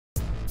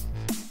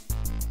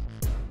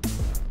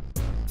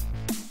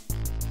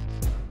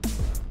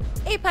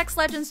Apex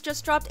Legends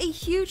just dropped a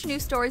huge new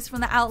Stories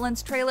from the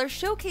Outlands trailer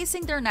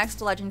showcasing their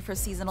next legend for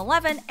Season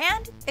 11,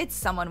 and it's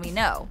someone we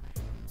know,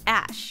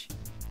 Ashe.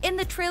 In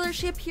the trailer,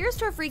 she appears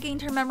to have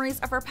regained her memories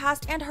of her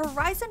past, and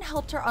Horizon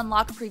helped her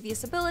unlock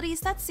previous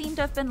abilities that seem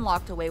to have been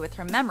locked away with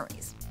her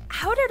memories.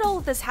 How did all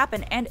of this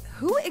happen, and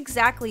who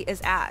exactly is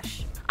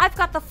Ashe? I've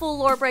got the full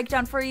lore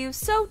breakdown for you,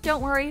 so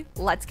don't worry,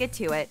 let's get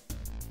to it.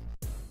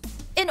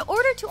 In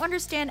order to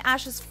understand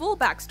Ashe's full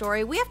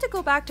backstory, we have to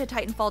go back to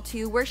Titanfall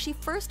 2, where she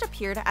first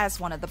appeared as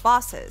one of the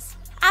bosses.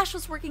 Ashe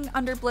was working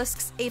under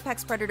Blisk's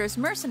Apex Predators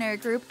mercenary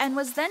group and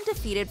was then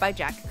defeated by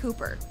Jack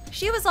Cooper.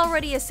 She was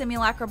already a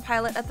simulacrum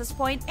pilot at this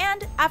point,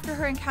 and after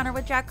her encounter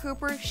with Jack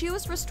Cooper, she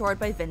was restored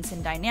by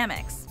Vincent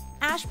Dynamics.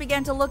 Ashe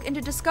began to look into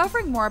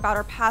discovering more about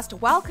her past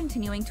while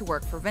continuing to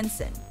work for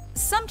Vincent.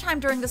 Sometime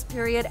during this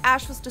period,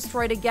 Ashe was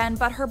destroyed again,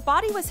 but her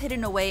body was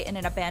hidden away in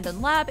an abandoned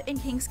lab in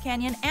Kings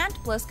Canyon, and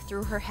Blisk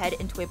threw her head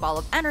into a ball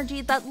of energy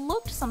that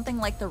looked something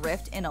like the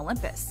rift in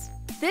Olympus.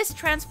 This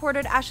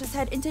transported Ashe's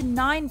head into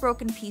 9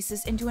 broken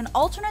pieces into an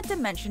alternate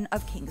dimension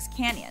of Kings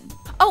Canyon.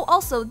 Oh,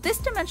 also, this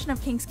dimension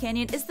of Kings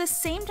Canyon is the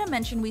same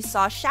dimension we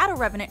saw Shadow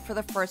Revenant for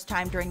the first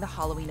time during the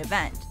Halloween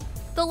event.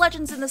 The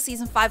Legends in the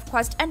Season 5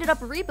 quest ended up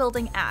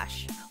rebuilding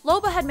Ashe.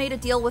 Loba had made a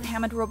deal with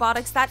Hammond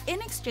Robotics that in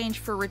exchange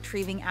for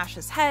retrieving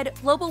Ashe's head,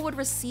 Loba would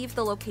receive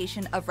the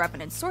location of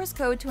Revenant's source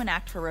code to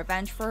enact her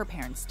revenge for her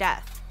parents'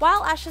 death.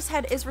 While Ashe's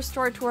head is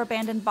restored to her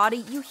abandoned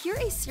body, you hear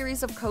a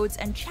series of codes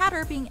and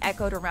chatter being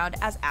echoed around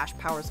as Ashe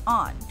powers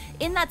on.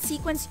 In that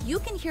sequence, you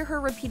can hear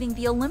her repeating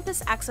the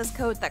Olympus access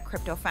code that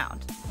Crypto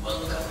found.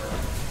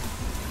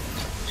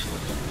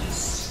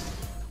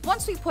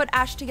 Once we put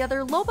Ashe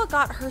together, Loba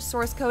got her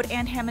source code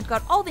and Hammond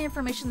got all the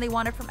information they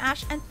wanted from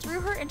Ashe and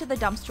threw her into the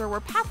dumpster where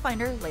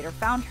Pathfinder later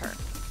found her.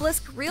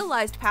 Blisk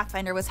realized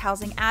Pathfinder was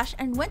housing Ashe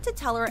and went to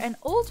tell her an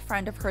old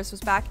friend of hers was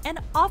back and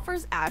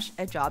offers Ashe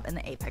a job in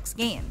the Apex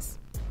games.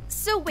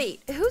 So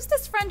wait, who's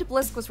this friend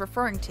Blisk was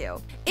referring to?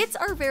 It's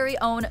our very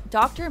own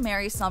Dr.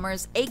 Mary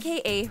Summers,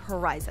 aka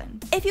Horizon.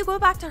 If you go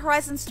back to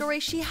Horizon's story,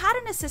 she had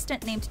an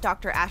assistant named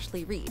Dr.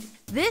 Ashley Reed.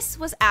 This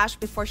was Ashe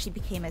before she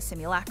became a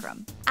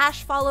simulacrum.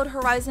 Ashe followed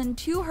Horizon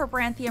to her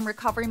Branthium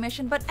recovery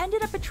mission, but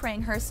ended up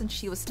betraying her since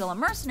she was still a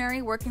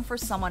mercenary working for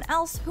someone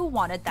else who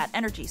wanted that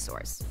energy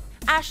source.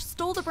 Ashe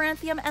stole the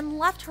Branthium and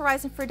left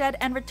Horizon for dead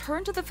and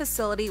returned to the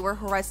facility where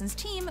Horizon's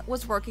team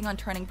was working on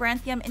turning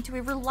Branthium into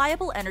a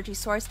reliable energy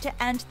source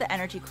to end the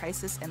energy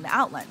crisis in the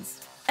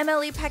Outlands.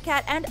 Emily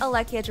Peckett and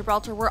Alekia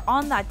Gibraltar were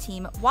on that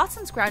team,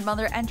 Watson's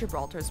grandmother and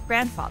Gibraltar's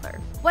grandfather.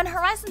 When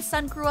Horizon's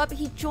son grew up,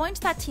 he joined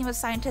that team of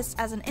scientists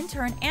as an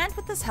intern, and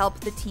with his help,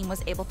 the team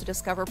was able to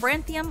discover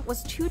Branthium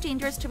was too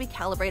dangerous to be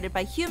calibrated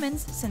by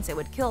humans since it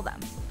would kill them.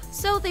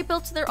 So they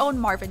built their own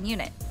Marvin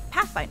unit,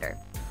 Pathfinder.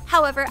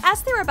 However,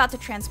 as they were about to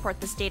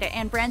transport this data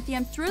and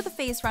Branthium through the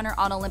Phase Runner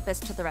on Olympus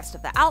to the rest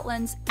of the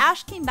Outlands,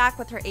 Ashe came back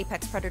with her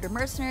Apex Predator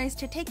mercenaries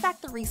to take back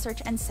the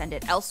research and send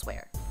it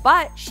elsewhere.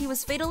 But she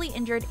was fatally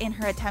injured in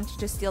her attempt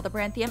to steal the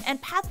Branthium,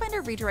 and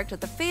Pathfinder redirected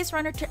the Phase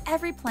Runner to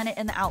every planet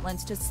in the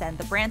Outlands to send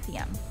the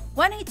Branthium.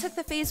 When he took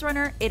the Phase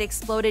Runner, it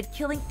exploded,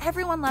 killing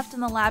everyone left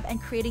in the lab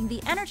and creating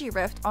the energy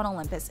rift on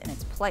Olympus in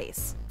its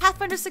place.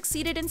 Pathfinder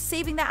succeeded in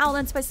saving the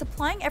Outlands by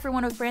supplying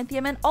everyone with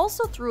Branthium and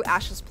also through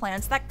Ashe's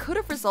plans that could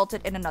have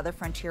resulted in another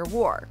frontier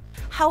war.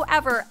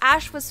 However,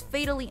 Ashe was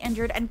fatally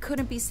injured and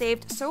couldn't be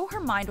saved, so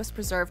her mind was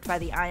preserved by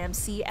the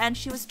IMC and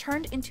she was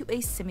turned into a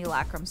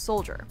simulacrum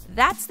soldier.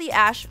 That's the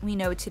Ashe we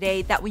know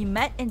today that we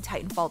met in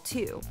Titanfall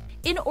 2.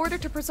 In order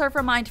to preserve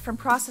her mind from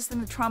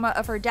processing the trauma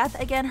of her death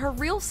again, her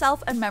real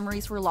self and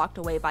memories were locked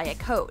away by a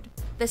code.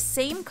 The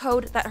same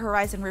code that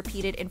Horizon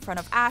repeated in front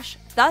of Ashe,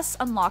 thus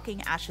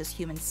unlocking Ashe's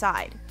human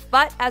side.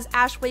 But as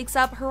Ashe wakes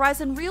up,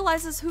 Horizon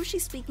realizes who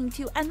she's speaking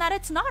to and that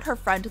it's not her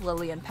friend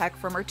Lillian Peck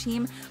from her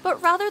team,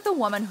 but rather the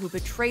woman who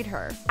betrayed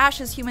her.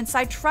 Ashe's human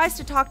side tries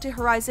to talk to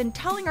Horizon,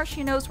 telling her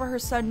she knows where her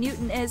son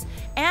Newton is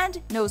and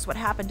knows what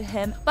happened to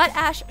him, but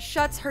Ashe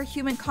shuts her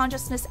human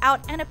consciousness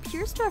out and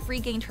appears to have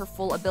regained her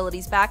full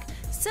abilities back,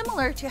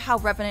 similar to how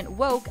Revenant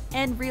woke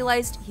and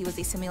realized he was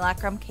a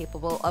simulacrum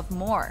capable of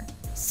more.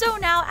 So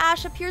now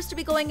Ashe appears to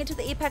be going into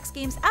the Apex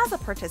games as a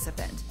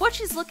participant. What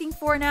she's looking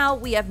for now,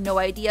 we have no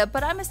idea,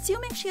 but I'm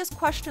assuming she has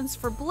questions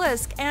for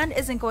Blisk and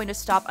isn't going to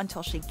stop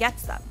until she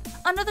gets them.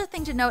 Another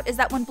thing to note is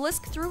that when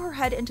Blisk threw her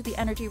head into the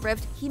energy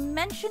rift, he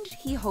mentioned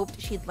he hoped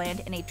she'd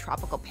land in a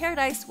tropical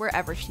paradise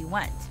wherever she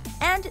went.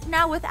 And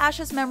now with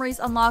Ashe's memories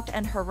unlocked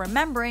and her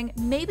remembering,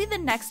 maybe the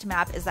next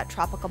map is that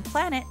tropical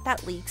planet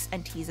that leaks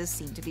and teases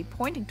seem to be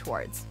pointing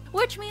towards.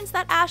 Which means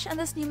that Ashe and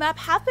this new map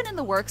have been in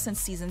the works since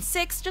Season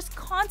 6, just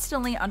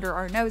constantly under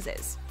our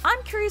noses.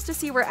 I'm curious to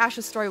see where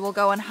Ashe's story will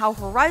go and how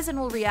Horizon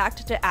will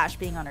react to Ashe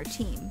being on her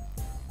team.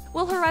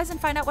 Will Horizon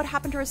find out what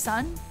happened to her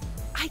son?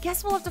 I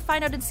guess we'll have to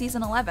find out in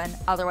Season 11,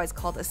 otherwise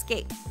called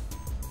Escape.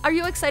 Are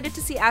you excited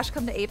to see Ashe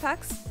come to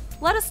Apex?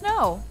 Let us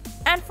know!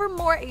 And for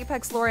more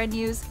Apex lore and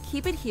news,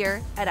 keep it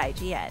here at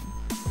IGN.